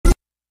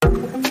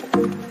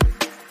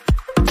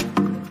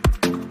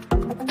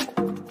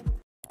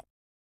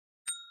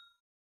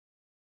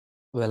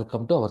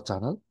Welcome to our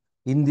channel.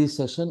 In this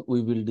session,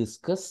 we will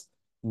discuss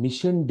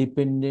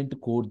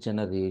mission-dependent code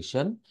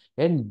generation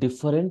and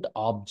different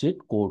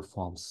object code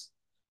forms.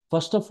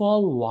 First of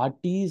all, what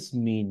is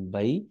mean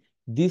by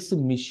this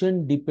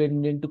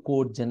mission-dependent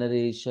code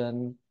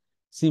generation?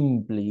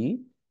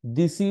 Simply,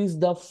 this is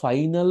the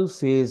final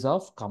phase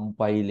of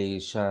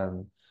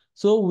compilation.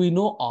 So we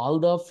know all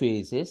the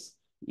phases.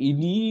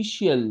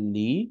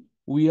 Initially,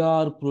 we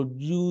are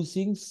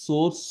producing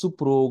source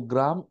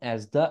program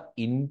as the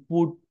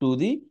input to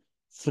the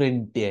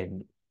front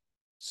end.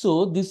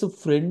 So this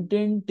front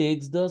end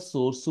takes the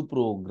source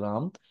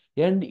program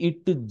and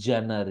it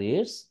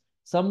generates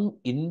some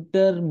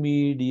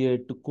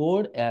intermediate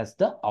code as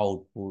the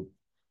output.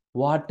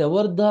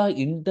 Whatever the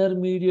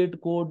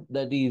intermediate code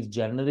that is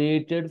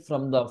generated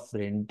from the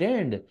front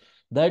end,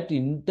 that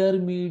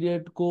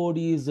intermediate code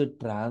is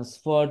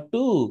transferred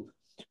to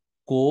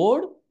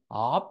code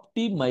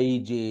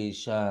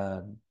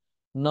optimization.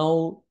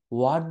 Now,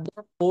 what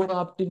the code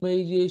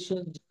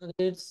optimization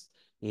generates?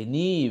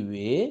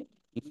 Anyway,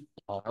 it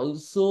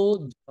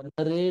also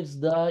generates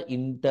the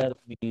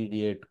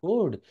intermediate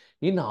code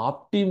in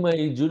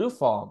optimized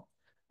form.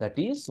 That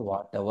is,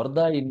 whatever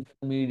the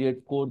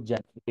intermediate code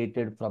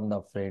generated from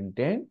the front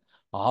end,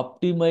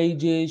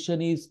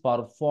 optimization is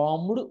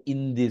performed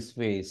in this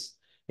phase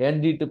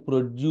and it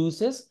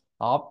produces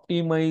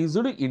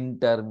optimized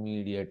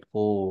intermediate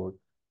code.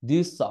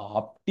 This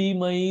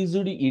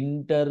optimized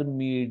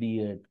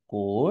intermediate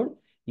code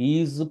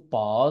is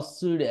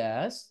passed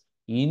as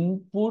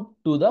input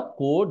to the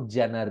code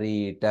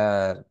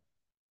generator.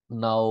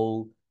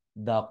 Now,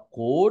 the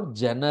code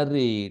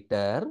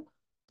generator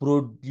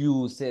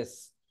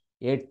produces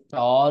a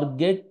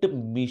target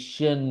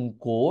mission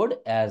code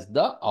as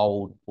the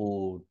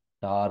output.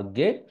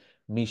 Target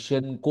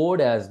mission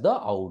code as the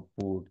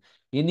output.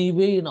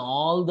 Anyway, in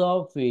all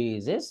the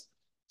phases,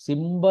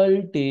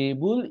 symbol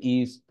table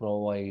is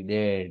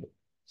provided.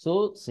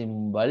 So,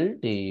 symbol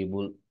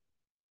table.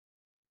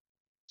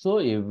 So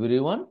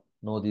everyone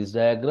know this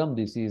diagram.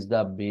 This is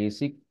the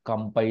basic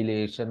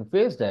compilation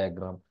phase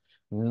diagram.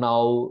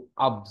 Now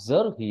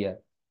observe here.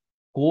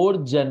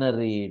 Code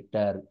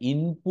generator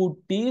input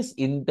is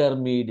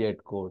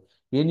intermediate code.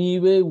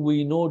 Anyway,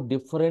 we know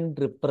different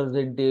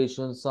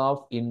representations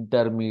of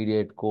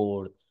intermediate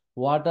code.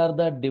 What are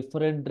the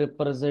different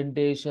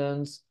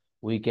representations?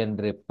 We can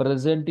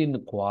represent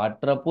in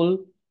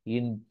quadruple,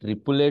 in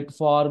triplet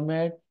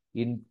format,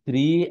 in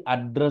three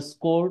address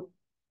code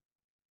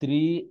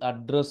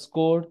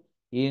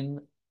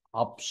in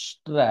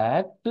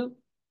abstract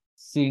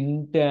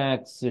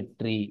syntax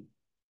tree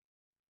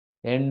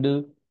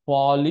and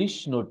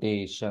polish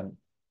notation.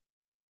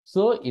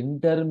 So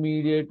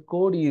intermediate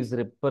code is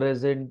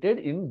represented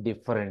in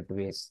different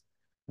ways.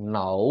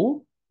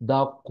 Now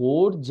the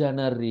code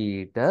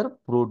generator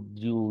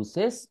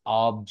produces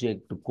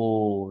object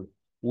code.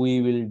 We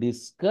will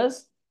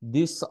discuss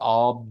this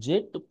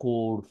object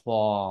code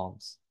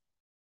forms.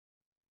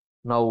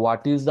 Now,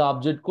 what is the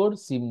object code?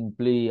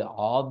 Simply,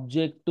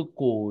 object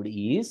code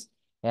is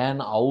an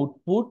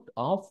output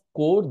of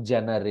code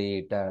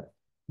generator.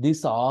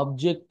 This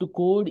object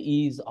code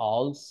is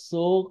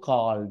also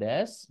called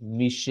as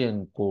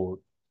mission code.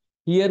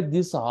 Here,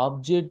 this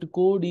object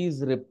code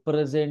is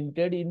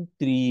represented in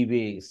three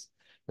ways.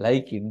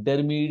 Like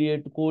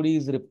intermediate code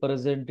is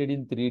represented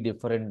in three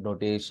different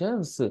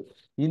notations.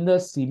 In the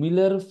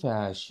similar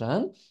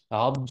fashion,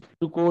 object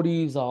code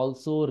is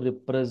also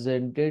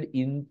represented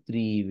in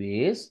three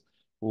ways.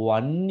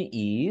 One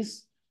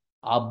is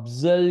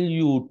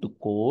absolute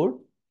code.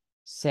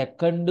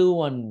 Second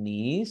one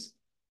is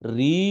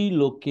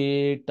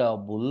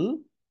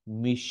relocatable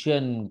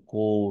mission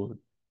code.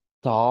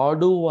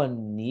 Third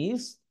one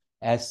is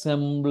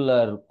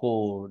assembler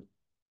code.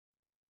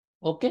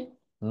 Okay.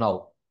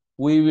 Now,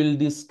 we will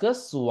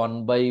discuss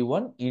one by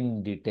one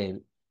in detail.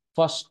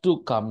 First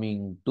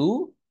coming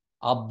to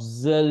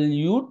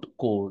absolute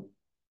code.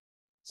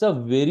 So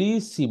very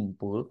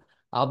simple.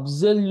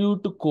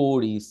 Absolute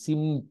code is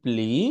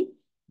simply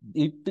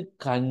it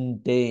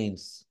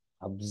contains.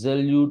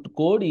 Absolute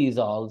code is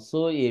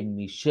also a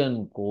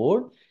mission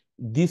code.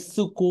 This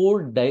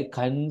code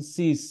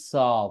consists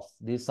of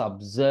this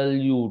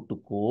absolute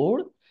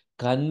code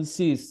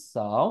consists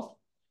of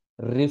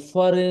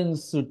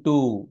reference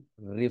to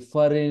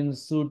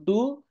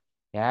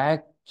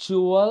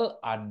actual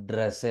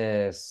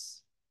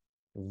addresses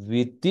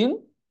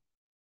within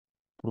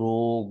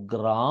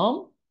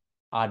program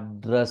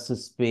address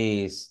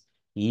space.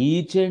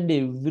 Each and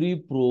every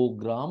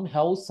program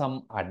have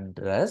some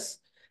address.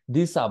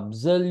 This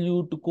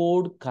absolute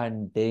code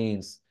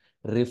contains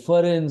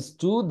reference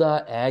to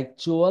the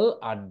actual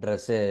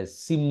addresses.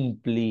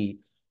 Simply,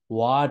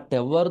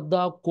 whatever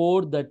the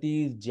code that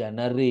is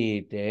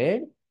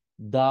generated,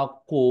 the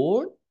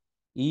code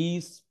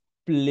is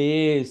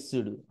placed.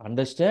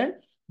 Understand?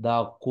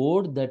 The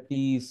code that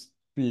is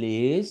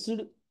placed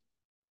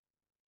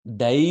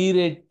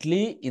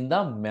directly in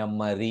the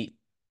memory.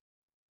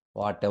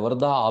 Whatever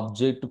the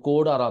object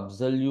code or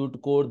absolute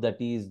code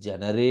that is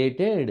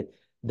generated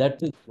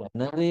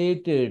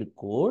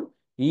code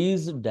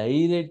is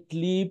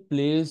directly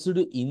placed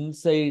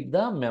inside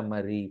the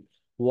memory.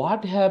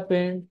 What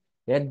happened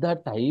at the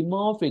time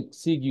of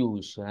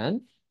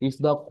execution? If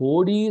the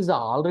code is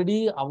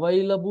already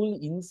available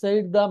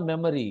inside the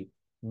memory,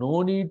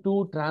 no need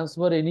to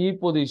transfer any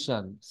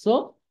position.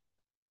 So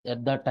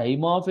at the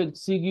time of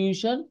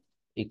execution,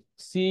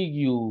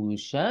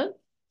 execution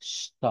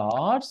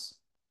starts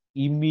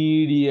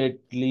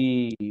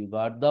immediately. You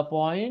got the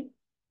point?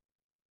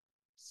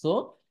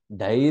 So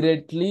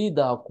directly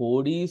the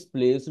code is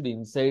placed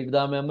inside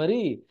the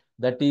memory.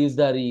 That is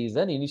the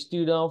reason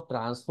instead of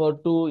transfer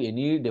to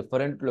any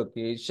different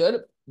location,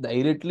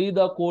 directly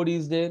the code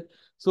is there.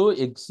 So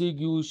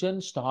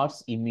execution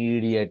starts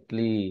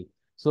immediately.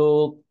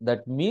 So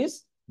that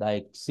means the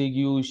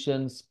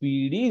execution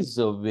speed is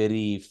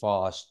very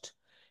fast.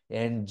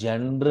 And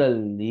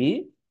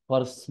generally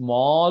for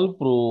small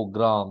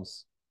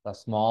programs, the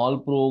small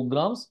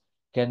programs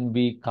can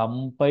be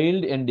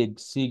compiled and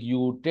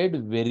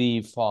executed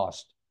very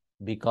fast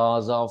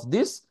because of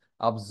this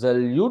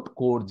absolute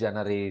code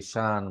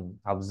generation.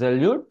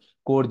 Absolute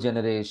code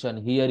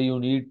generation. Here you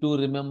need to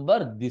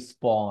remember this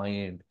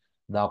point.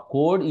 The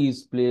code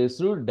is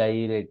placed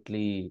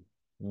directly.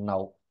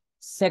 Now,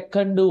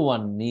 second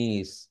one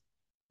is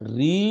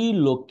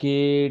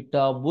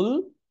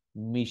relocatable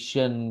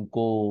mission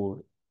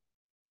code.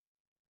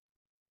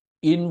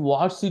 In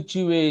what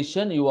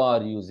situation you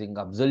are using?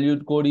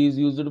 Absolute code is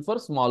used for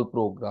small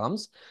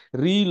programs.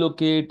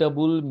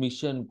 Relocatable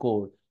mission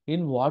code.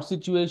 In what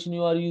situation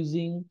you are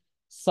using?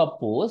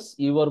 Suppose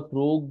your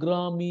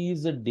program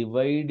is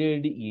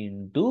divided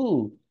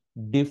into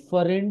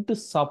different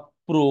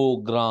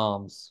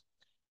subprograms.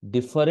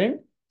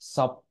 Different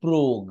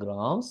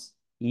subprograms.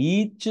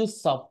 Each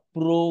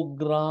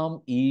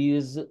subprogram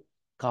is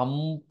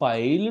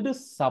compiled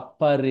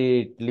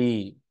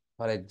separately.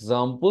 For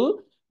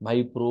example,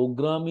 my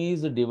program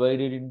is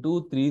divided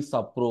into three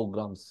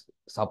subprograms.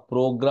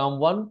 Subprogram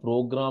 1,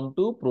 program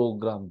 2,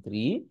 program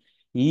 3.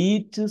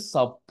 Each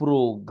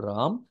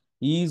subprogram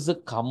is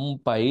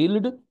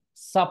compiled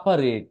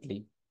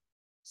separately.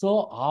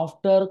 So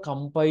after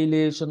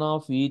compilation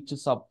of each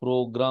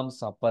subprogram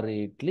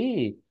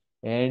separately,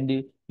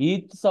 and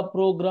each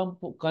subprogram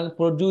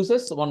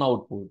produces one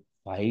output.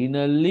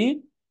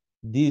 Finally,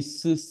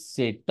 this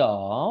set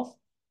of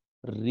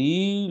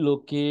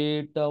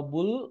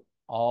relocatable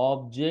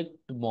object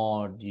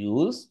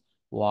modules,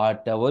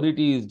 whatever it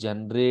is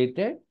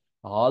generated,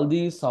 all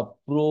these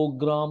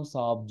subprograms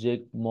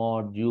object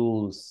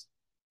modules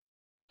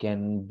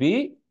can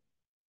be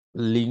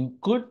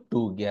linked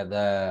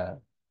together,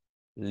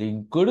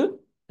 linked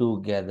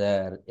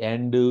together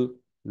and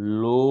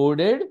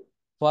loaded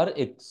for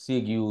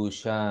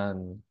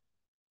execution,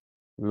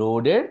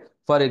 loaded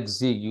for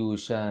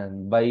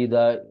execution by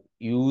the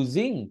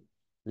using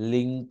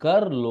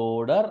linker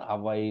loader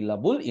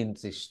available in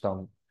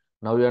system.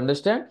 Now you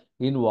understand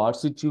in what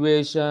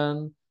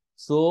situation?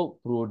 So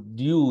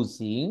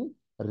producing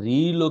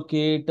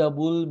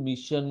relocatable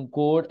mission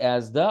code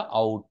as the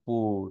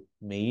output.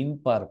 Main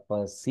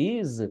purpose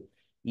is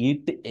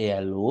it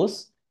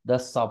allows the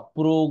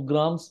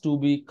subprograms to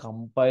be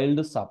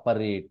compiled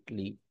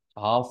separately.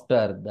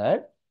 After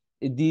that,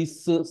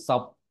 these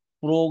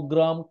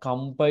program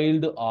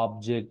compiled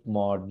object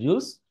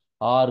modules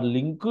are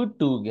linked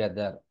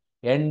together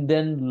and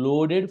then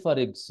loaded for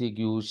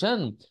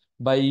execution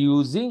by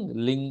using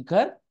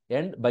linker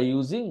and by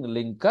using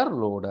linker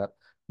loader.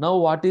 Now,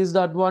 what is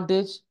the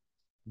advantage?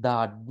 The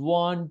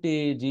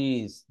advantage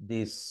is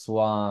this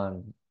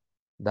one.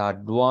 The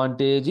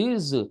advantage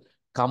is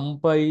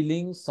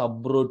compiling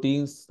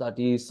subroutines, that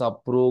is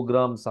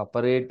subprogram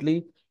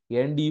separately.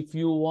 And if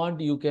you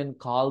want, you can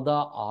call the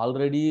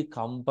already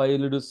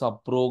compiled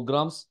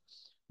subprograms.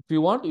 If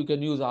you want, you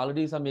can use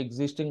already some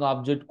existing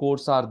object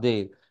codes are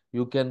there.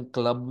 You can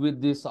club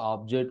with this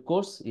object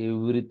codes.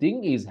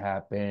 Everything is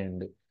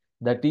happened.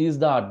 That is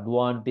the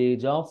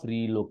advantage of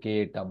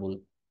relocatable.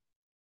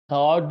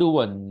 Third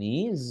one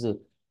is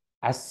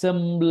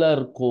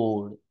assembler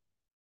code.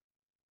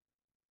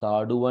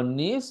 Third one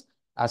is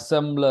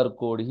assembler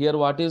code. Here,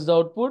 what is the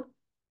output?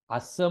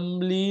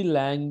 Assembly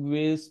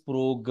language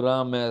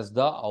program as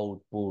the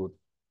output.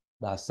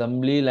 The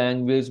assembly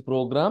language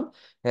program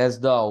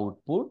as the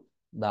output.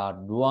 The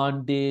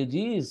advantage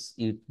is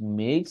it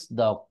makes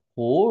the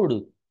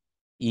code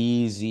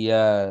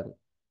easier.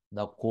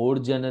 The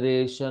code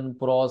generation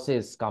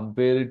process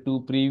compared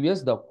to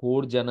previous, the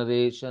code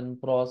generation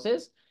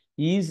process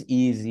is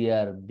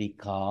easier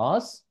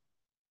because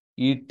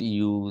it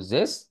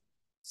uses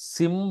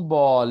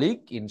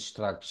symbolic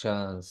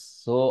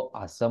instructions. So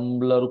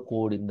assembler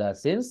code in the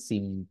sense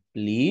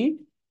simply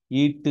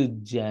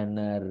it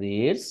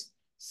generates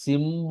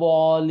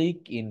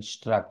symbolic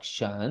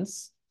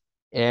instructions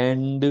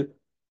and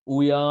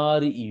we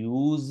are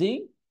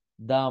using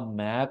the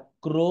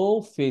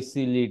macro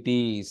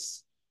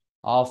facilities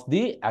of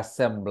the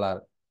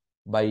assembler.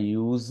 By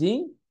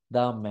using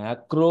the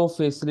macro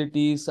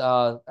facilities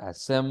of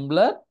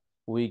assembler,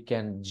 we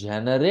can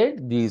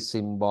generate the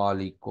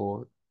symbolic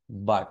code.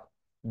 But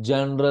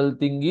general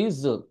thing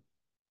is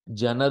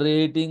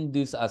Generating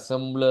this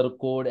assembler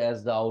code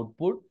as the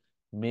output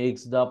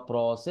makes the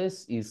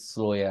process is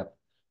slower.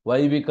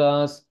 Why?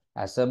 Because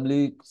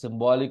assembly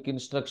symbolic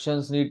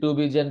instructions need to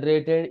be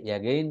generated.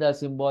 Again, the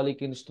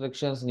symbolic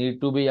instructions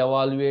need to be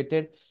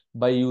evaluated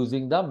by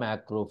using the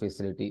macro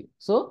facility.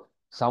 So,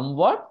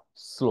 somewhat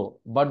slow,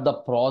 but the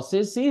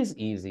process is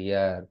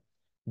easier.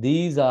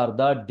 These are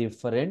the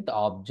different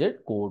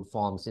object code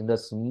forms. In the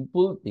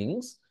simple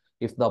things,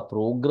 if the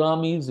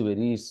program is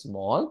very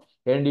small,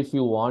 and if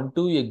you want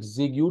to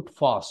execute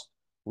fast,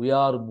 we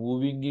are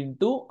moving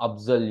into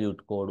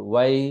absolute code.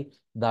 Why?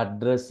 The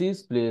address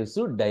is placed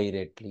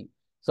directly.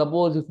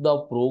 Suppose if the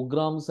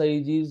program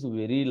size is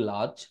very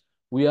large,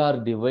 we are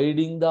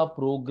dividing the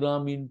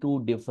program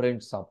into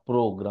different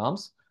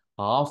subprograms.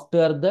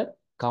 After that,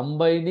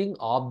 combining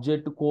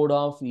object code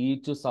of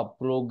each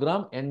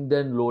subprogram and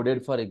then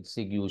loaded for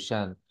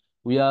execution.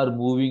 We are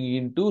moving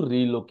into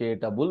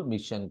relocatable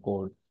mission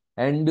code.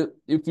 And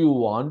if you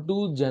want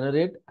to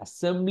generate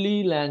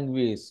assembly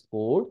language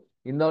code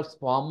in the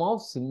form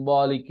of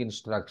symbolic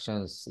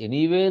instructions,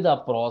 anyway, the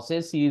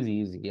process is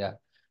easier.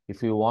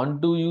 If you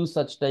want to use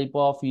such type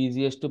of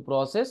easiest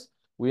process,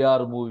 we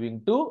are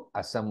moving to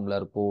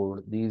assembler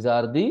code. These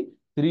are the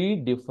three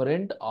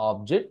different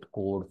object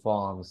code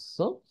forms.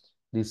 So,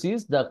 this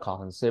is the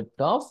concept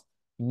of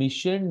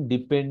mission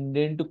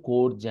dependent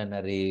code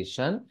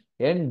generation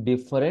and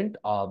different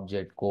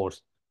object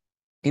codes.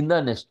 In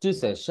the next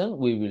session,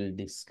 we will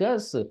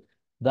discuss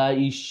the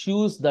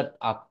issues that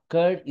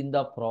occurred in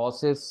the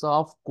process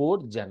of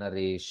code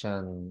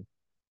generation.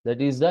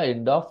 That is the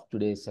end of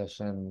today's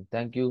session.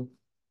 Thank you.